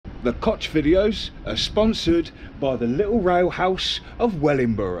The Koch videos are sponsored by the Little Rail House of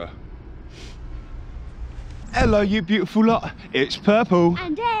Wellingborough. Hello you beautiful lot, it's Purple.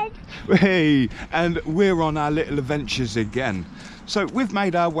 And Ed. Hey, and we're on our little adventures again. So we've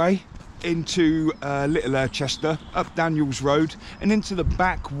made our way into Little Irchester, up Daniels Road and into the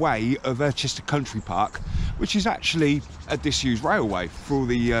back way of Irchester Country Park, which is actually a disused railway for all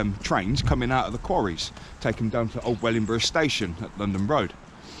the trains coming out of the quarries, take them down to Old Wellingborough Station at London Road.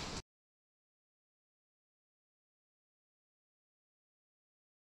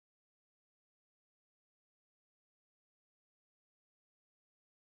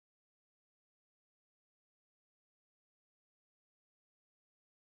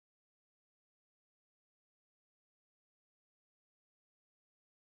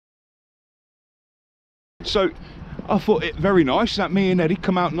 So I thought it very nice that me and Eddie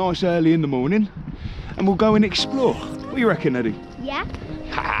come out nice early in the morning and we'll go and explore. What do you reckon, Eddie? Yeah.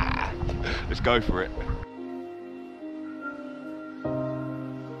 Ha! Let's go for it.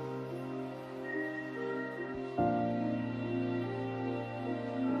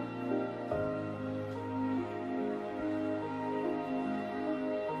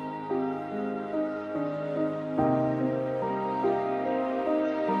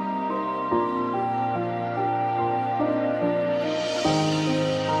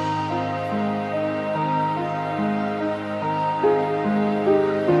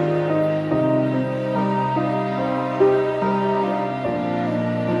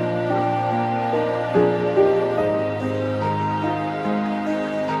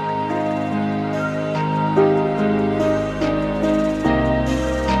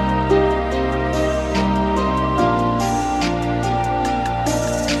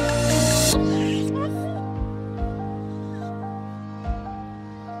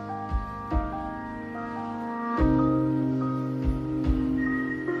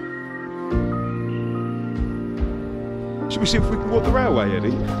 Should we see if we can walk the railway,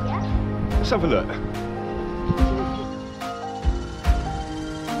 Eddie? Yeah. Let's have a look.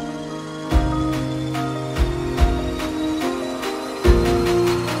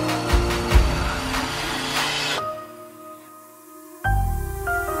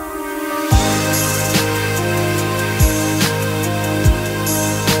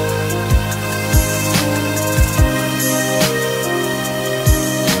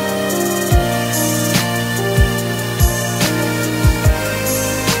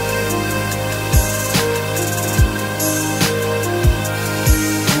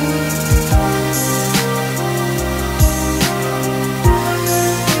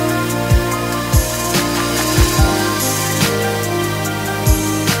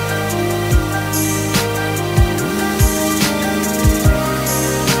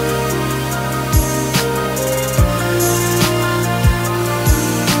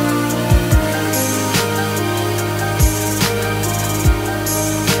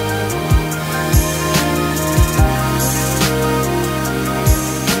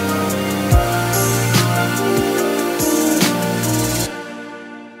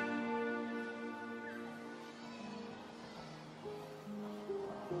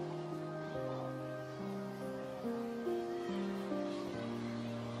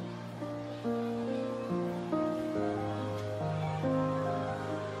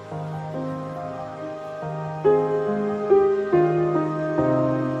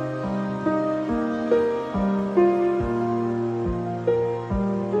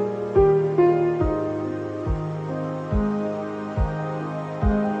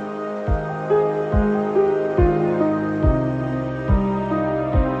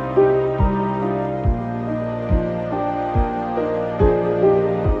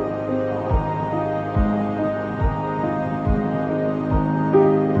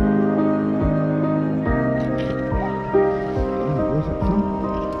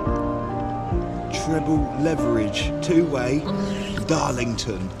 Leverage, two-way,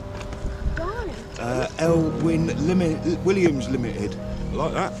 Darlington. Elwyn Williams Limited. I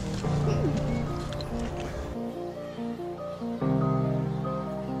like that.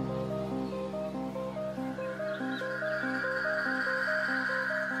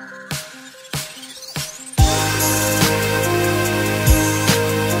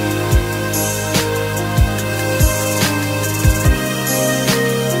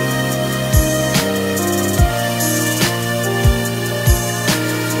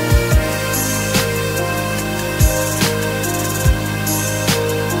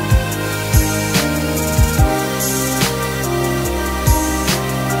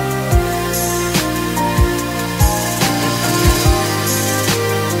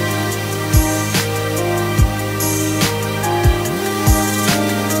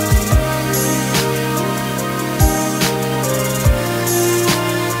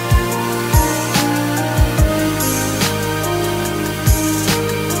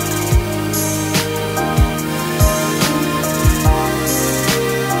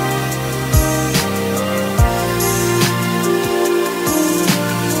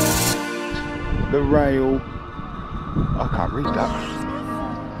 rail. I can't read that.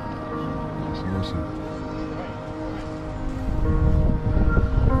 That's awesome.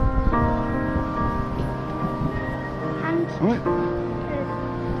 Right.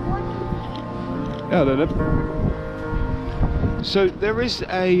 Yeah, so there is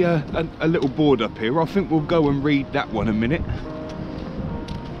a little board up here. I think we'll go and read that one a minute.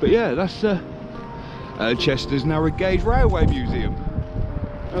 But yeah, that's Irchester's Narrow Gauge Railway Museum.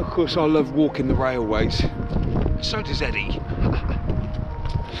 Of course, I love walking the railways. So does Eddie.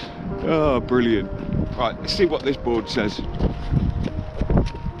 Oh, brilliant. Right, let's see what this board says.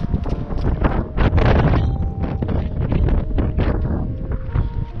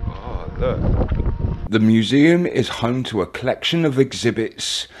 The museum is home to a collection of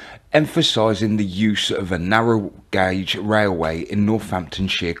exhibits emphasising the use of a narrow gauge railway in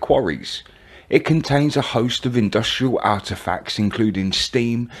Northamptonshire quarries. It contains a host of industrial artefacts including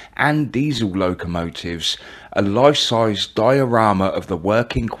steam and diesel locomotives, a life-size diorama of the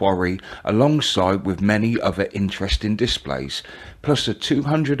working quarry alongside with many other interesting displays, plus a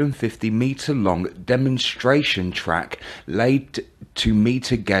 250 metre long demonstration track laid to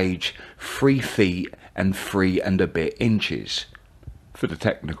meter gauge 3 feet and 3 and a bit inches. For the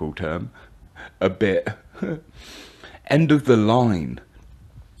technical term, a bit. End of the line.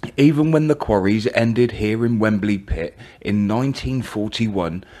 Even when the quarries ended here in Wembley Pit in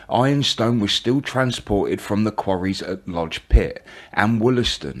 1941, ironstone was still transported from the quarries at Lodge Pit and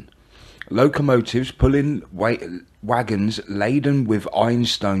Wollaston. Locomotives pulling wagons laden with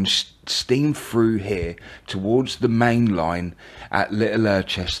ironstone steamed through here towards the main line at Little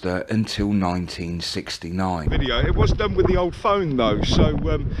Irchester until 1969. Video. It was done with the old phone though, so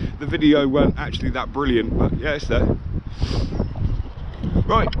the video weren't actually that brilliant, but yeah, it's there.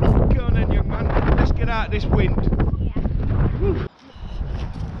 Right, go on then, young man. Let's get out of this wind. Yeah.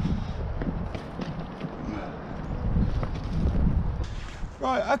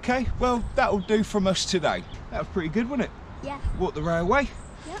 Right, okay, well, that'll do from us today. That was pretty good, wasn't it? Yeah. Walk the railway.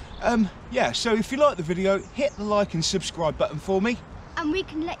 Yep. Yeah, so if you like the video, hit the like and subscribe button for me. And we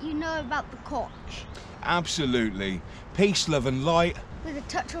can let you know about the coach. Absolutely. Peace, love and light. With a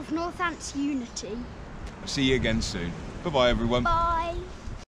touch of Northants unity. See you again soon. Bye-bye, everyone. Bye.